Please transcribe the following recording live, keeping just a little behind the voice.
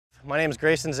My name is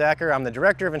Grayson Zacher. I'm the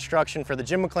Director of Instruction for the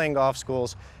Jim McLean Golf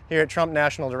Schools here at Trump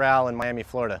National Doral in Miami,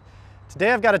 Florida.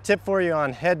 Today I've got a tip for you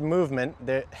on head movement,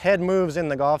 the head moves in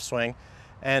the golf swing,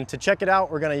 and to check it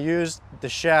out we're going to use the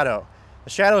shadow.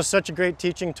 The shadow is such a great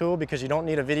teaching tool because you don't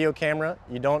need a video camera,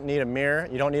 you don't need a mirror,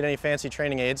 you don't need any fancy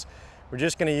training aids. We're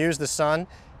just going to use the sun,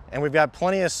 and we've got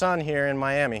plenty of sun here in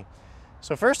Miami.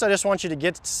 So first I just want you to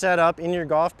get set up in your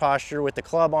golf posture with the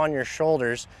club on your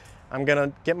shoulders. I'm going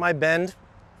to get my bend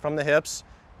from the hips,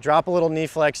 drop a little knee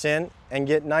flex in, and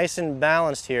get nice and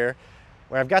balanced here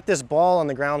where I've got this ball on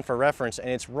the ground for reference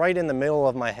and it's right in the middle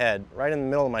of my head, right in the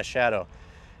middle of my shadow.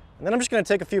 And then I'm just going to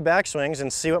take a few back swings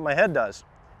and see what my head does.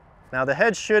 Now the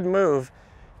head should move,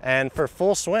 and for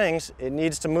full swings it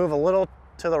needs to move a little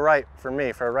to the right for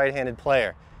me, for a right-handed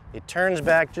player. It turns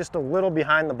back just a little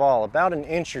behind the ball, about an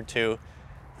inch or two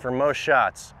for most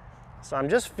shots. So I'm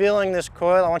just feeling this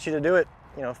coil. I want you to do it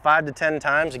 5 to 10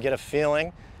 times to get a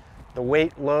feeling. The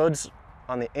weight loads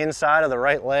on the inside of the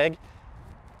right leg,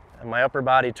 and my upper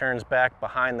body turns back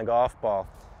behind the golf ball.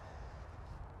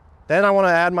 Then I want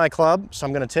to add my club, so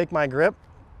I'm going to take my grip,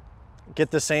 get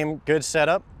the same good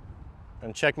setup,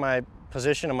 and check my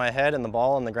position of my head and the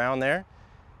ball on the ground there.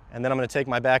 And then I'm going to take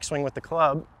my backswing with the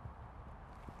club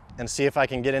and see if I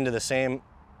can get into the same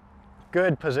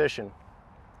good position.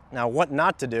 Now, what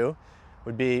not to do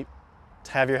would be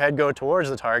to have your head go towards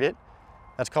the target.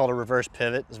 That's called a reverse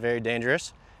pivot. It's very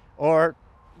dangerous. Or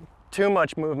too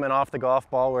much movement off the golf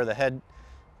ball where the head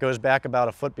goes back about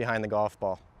a foot behind the golf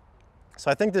ball. So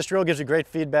I think this drill gives you great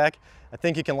feedback. I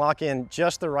think you can lock in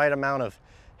just the right amount of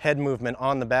head movement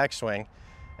on the backswing,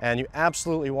 and you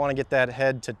absolutely want to get that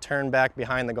head to turn back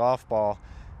behind the golf ball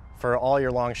for all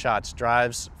your long shots,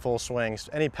 drives, full swings,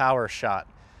 any power shot.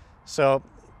 So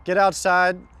get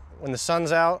outside when the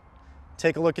sun's out,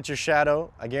 take a look at your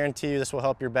shadow. I guarantee you this will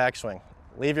help your backswing.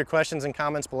 Leave your questions and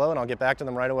comments below and I'll get back to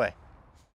them right away.